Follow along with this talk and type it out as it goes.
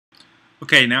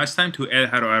Okay, now it's time to add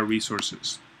how to add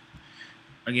resources.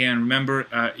 Again, remember,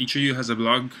 each of you has a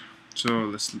blog, so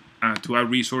let's to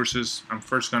add resources. I'm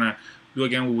first gonna do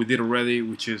again what we did already,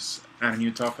 which is add a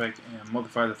new topic and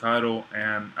modify the title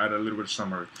and add a little bit of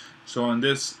summary. So in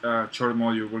this short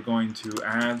module, we're going to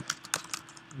add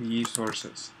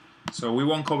resources. So we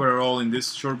won't cover it all in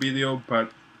this short video,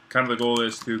 but kind of the goal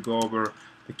is to go over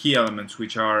the key elements,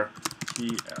 which are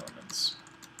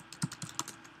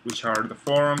the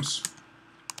forums,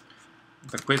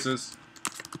 the quizzes,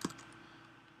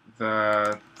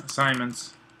 the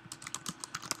assignments,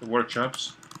 the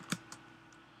workshops,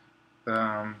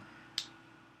 the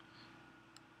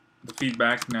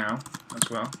feedback now as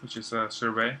well, which is a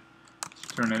survey,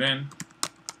 turn it in,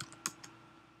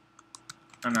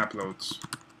 and uploads,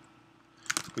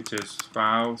 which is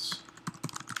files,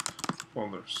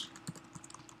 folders,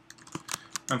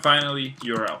 and finally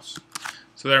URLs.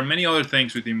 So there are many other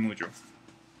things within Moodle,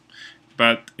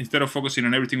 but instead of focusing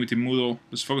on everything within Moodle,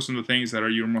 let's focus on the things that are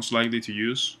you're most likely to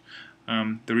use.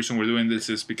 The reason we're doing this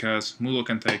is because Moodle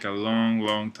can take a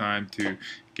long time to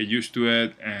get used to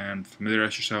it and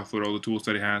familiarize yourself with all the tools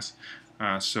that it has.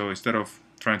 So instead of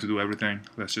trying to do everything,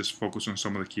 let's just focus on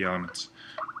some of the key elements.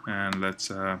 And let's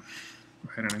go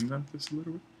ahead and indent this a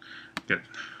little bit. Good.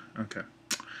 Okay.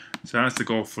 So that's the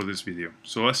goal for this video.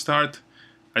 So let's start.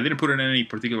 I didn't put it in any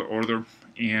particular order,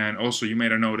 and also you may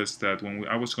have noticed that when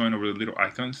I was going over the little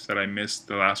icons that I missed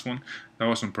the last one, that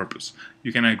was on purpose.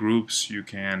 You can add groups, you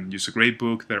can use a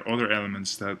gradebook, there are other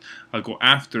elements that I'll go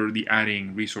after the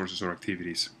adding resources or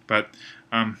activities. But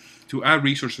to add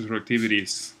resources or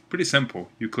activities, pretty simple.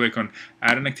 You click on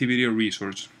add an activity or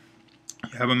resource.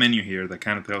 You have a menu here that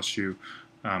kind of tells you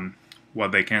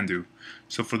what they can do.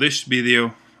 So for this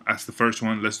video, as the first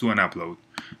one, let's do an upload.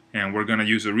 And we're going to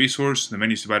use a resource. The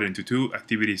menu is divided into two,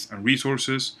 activities and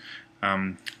resources.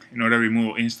 Not every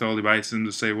Moodle install devices in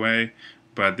the same way,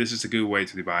 but this is a good way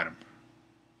to divide them.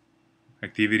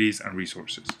 Activities and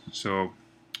resources. So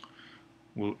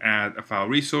we'll add a file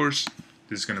resource.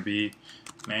 This is going to be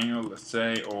manual, let's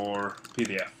say, or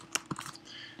PDF.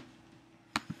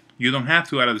 You don't have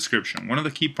to add a description. One of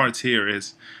the key parts here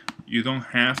is you don't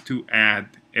have to add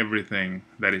everything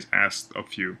that is asked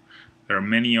of you. There are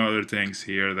many other things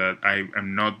here that I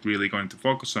am not really going to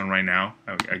focus on right now.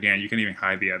 Again, you can even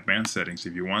hide the advanced settings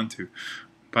if you want to,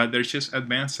 but they're just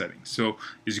advanced settings. So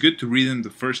it's good to read them the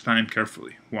first time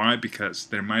carefully. Why? Because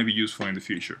they might be useful in the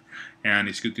future, and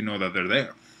it's good to know that they're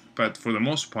there. But for the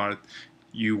most part,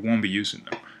 you won't be using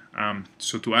them.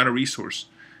 So to add a resource,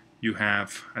 you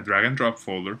have a drag and drop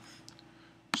folder.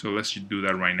 So let's do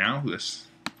that right now. Let's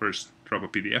first drop a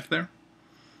PDF there.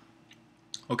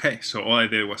 Okay, so all I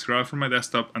did was grab it from my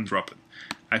desktop and drop it.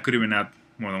 I could even add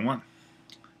more than one.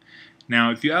 Now,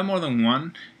 if you add more than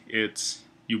one,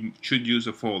 you should use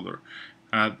a folder.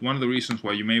 One of the reasons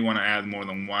why you may want to add more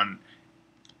than one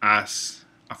as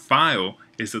a file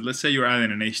is that let's say you're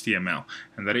adding an HTML,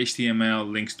 and that HTML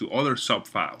links to other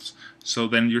subfiles. So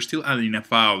then you're still adding a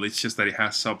file, it's just that it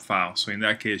has subfiles. So in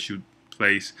that case, you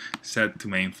place set to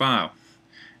main file.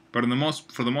 But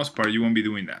for the most part, you won't be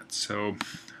doing that. So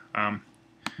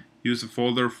use a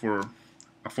folder for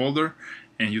a folder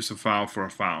and use a file for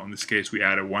a file. In this case, we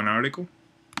added one article,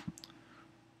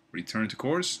 return to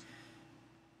course,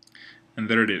 and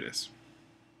there it is.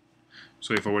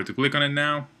 So if I were to click on it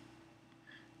now,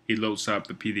 it loads up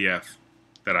the PDF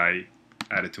that I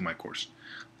added to my course.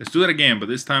 Let's do that again, but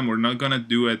this time we're not going to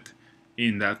do it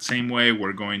in that same way.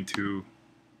 We're going to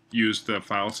use the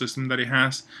file system that it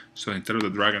has. So instead of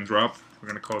the drag and drop, we're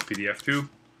going to call it PDF2,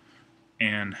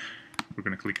 and we're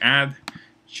going to click add,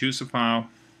 choose a file.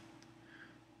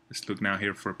 Let's look now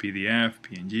here for PDF,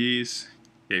 PNGs,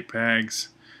 JPEGs,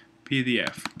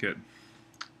 PDF. Good.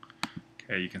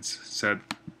 Okay, you can set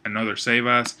another save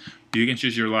as. You can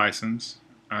choose your license.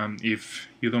 If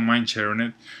you don't mind sharing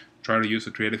it, try to use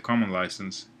a Creative Commons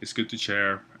license. It's good to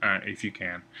share if you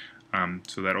can,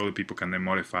 so that other people can then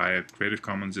modify it. Creative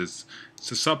Commons it's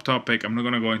a subtopic. I'm not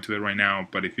going to go into it right now,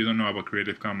 but if you don't know about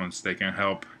Creative Commons, they can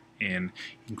help in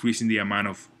increasing the amount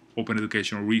of open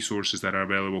educational resources that are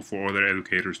available for other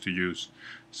educators to use.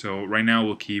 So right now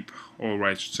we'll keep all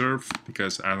rights reserved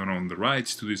because I don't own the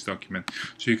rights to this document.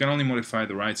 So you can only modify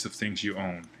the rights of things you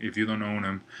own. If you don't own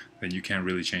them, then you can't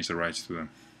really change the rights to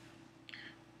them.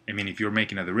 I mean, if you're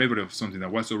making a derivative of something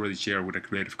that was already shared with a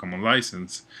Creative Commons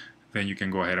license, then you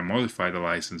can go ahead and modify the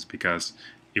license because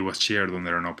it was shared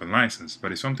under an open license.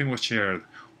 But if something was shared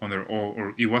under all,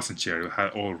 or it wasn't shared, it had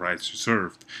all rights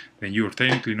reserved, then you are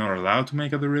technically not allowed to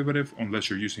make a derivative unless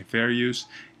you're using fair use.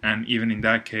 And even in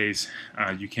that case,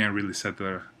 you can't really set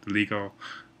the legal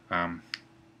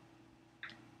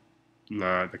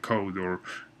the code or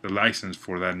the license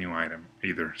for that new item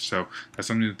either. So that's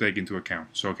something to take into account.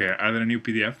 So okay, I added a new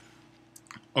PDF.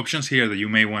 Options here that you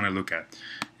may want to look at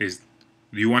is,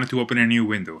 do you want it to open a new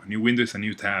window? A new window is a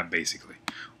new tab basically.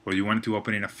 Or you want it to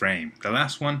open in a frame. The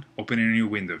last one, open in a new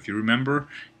window. If you remember,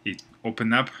 it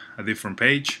opened up a different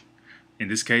page. In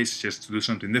this case, just to do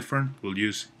something different, we'll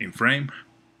use in frame.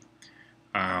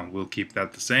 We'll keep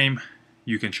that the same.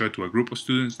 You can show it to a group of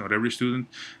students, not every student,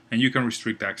 and you can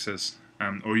restrict access,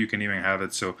 or you can even have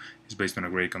it so it's based on a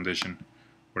grade condition.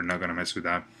 We're not going to mess with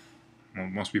that.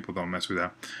 Most people don't mess with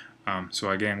that. So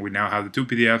again, we now have the two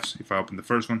PDFs. If I open the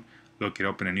first one, look, it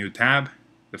opened a new tab.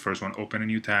 The first one opened a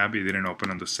new tab. It didn't open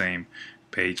on the same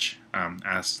page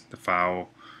as the file.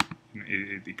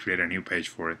 It created a new page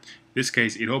for it. In this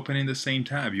case, it opened in the same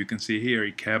tab. You can see here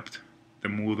it kept the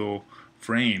Moodle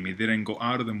frame. It didn't go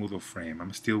out of the Moodle frame.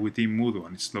 I'm still within Moodle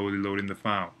and it's slowly loading the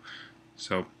file.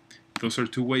 So those are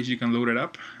two ways you can load it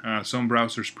up. Some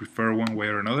browsers prefer one way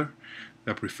or another.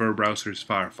 The preferred browser is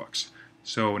Firefox.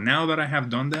 So now that I have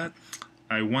done that,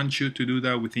 I want you to do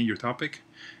that within your topic.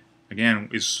 Again,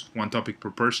 it's one topic per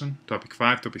person. Topic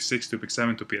 5, topic 6, topic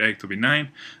 7, topic 8, topic 9.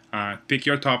 Pick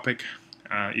your topic.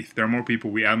 If there are more people,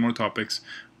 we add more topics.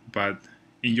 But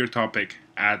in your topic,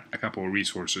 add a couple of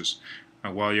resources.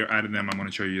 While you're adding them, I'm going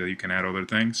to show you that you can add other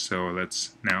things. So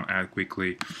let's now add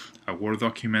quickly a Word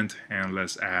document, and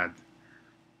let's add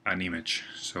an image.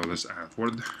 So let's add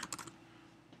Word.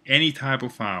 Any type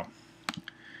of file.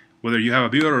 Whether you have a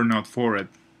viewer or not for it,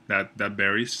 that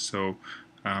varies. So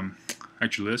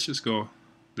actually, let's just go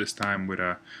this time with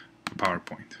a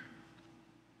PowerPoint.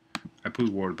 I put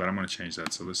Word, but I'm going to change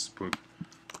that. So let's put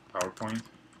PowerPoint.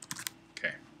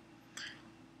 Okay.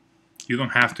 You don't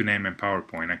have to name it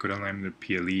PowerPoint. I could have named it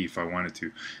PLE if I wanted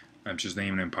to. I'm just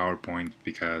naming it PowerPoint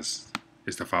because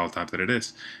it's the file type that it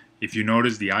is. If you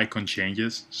notice, the icon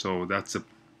changes. So that's a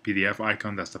PDF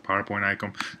icon, that's the PowerPoint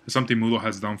icon. That's something Moodle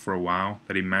has done for a while,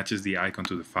 that it matches the icon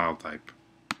to the file type.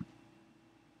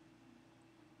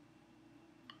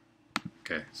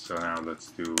 Okay, so now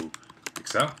let's do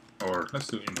Excel, or let's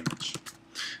do an image.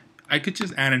 I could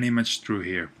just add an image through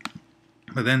here,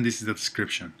 but then this is the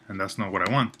description, and that's not what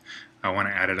I want. I want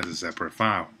to add it as a separate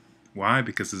file. Why?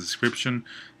 Because the description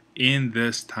in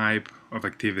this type of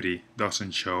activity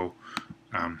doesn't show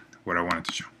what I wanted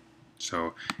to show.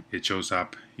 So it shows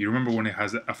up, you remember when it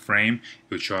has a frame, it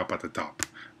would show up at the top,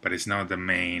 but it's not the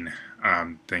main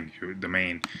thing, the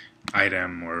main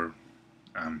item or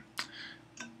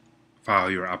file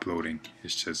you're uploading.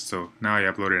 It's just, so now I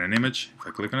uploaded an image. If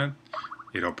I click on it,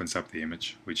 it opens up the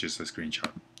image, which is a screenshot.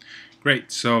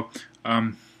 Great, so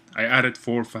I added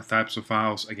 4 types of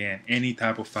files. Again, any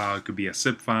type of file. It could be a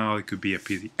zip file, it could be a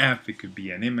PDF, it could be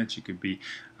an image, it could be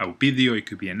a video, it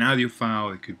could be an audio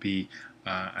file, it could be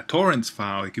a torrents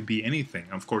file, it could be anything.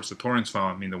 Of course, the torrents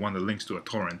file, I mean the one that links to a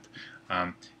torrent.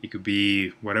 It could be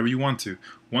whatever you want to.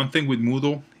 One thing with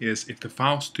Moodle is if the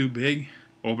file's too big,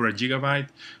 over a gigabyte,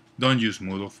 don't use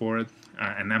Moodle for it.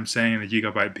 And I'm saying a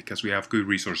gigabyte because we have good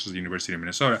resources at the University of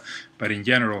Minnesota. But in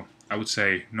general, I would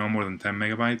say no more than 10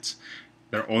 megabytes.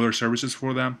 There are other services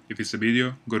for that. If it's a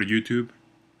video, go to YouTube.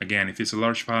 Again, if it's a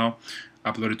large file,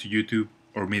 upload it to YouTube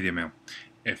or MediaMail.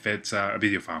 If it's a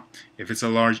video file. If it's a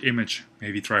large image,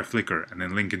 maybe try Flickr and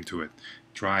then link into it.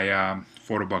 Try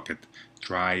PhotoBucket.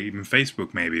 Try even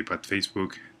Facebook maybe, but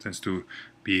Facebook tends to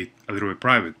be a little bit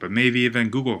private. But maybe even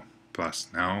Google Plus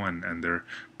now and their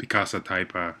Picasa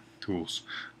type tools.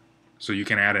 So you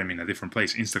can add them in a different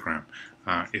place, Instagram.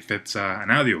 If it's an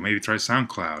audio, maybe try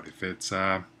SoundCloud. If it's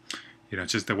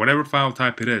just whatever file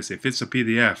type it is. If it's a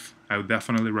PDF, I would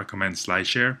definitely recommend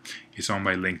SlideShare. It's owned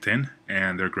by LinkedIn,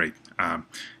 and they're great.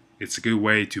 It's a good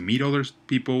way to meet other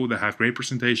people that have great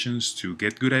presentations, to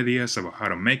get good ideas about how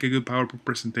to make a good PowerPoint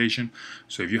presentation.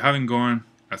 So if you haven't gone,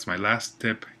 that's my last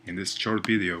tip in this short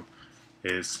video,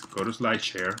 is go to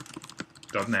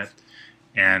slideshare.net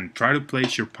and try to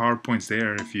place your PowerPoints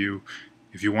there if you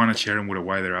want to share them with a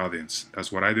wider audience.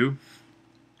 That's what I do.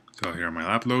 So here are my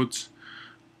uploads.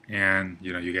 And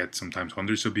you get sometimes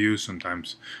hundreds of views,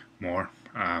 sometimes more,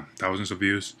 thousands of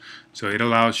views. So it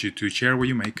allows you to share what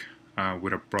you make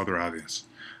with a broader audience.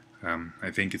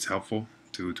 I think it's helpful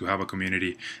to have a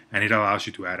community, and it allows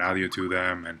you to add audio to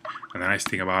them. And the nice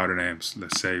thing about it is,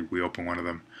 let's say we open one of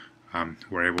them,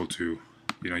 we're able to,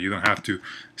 you don't have to,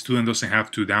 student doesn't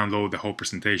have to download the whole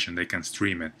presentation, they can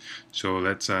stream it. So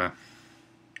let's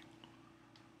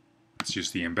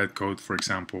use the embed code, for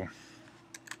example.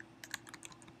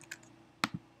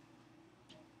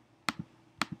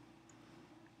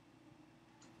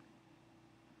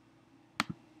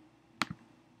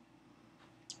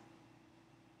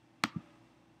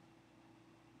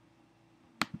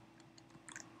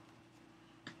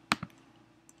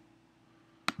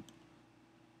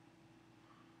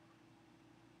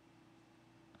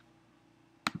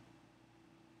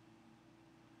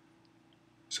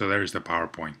 So there's the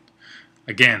PowerPoint.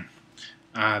 Again,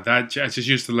 that I just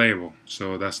used the label,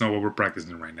 so that's not what we're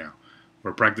practicing right now.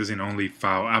 We're practicing only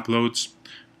file uploads,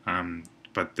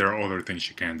 but there are other things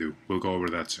you can do. We'll go over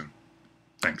that soon.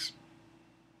 Thanks.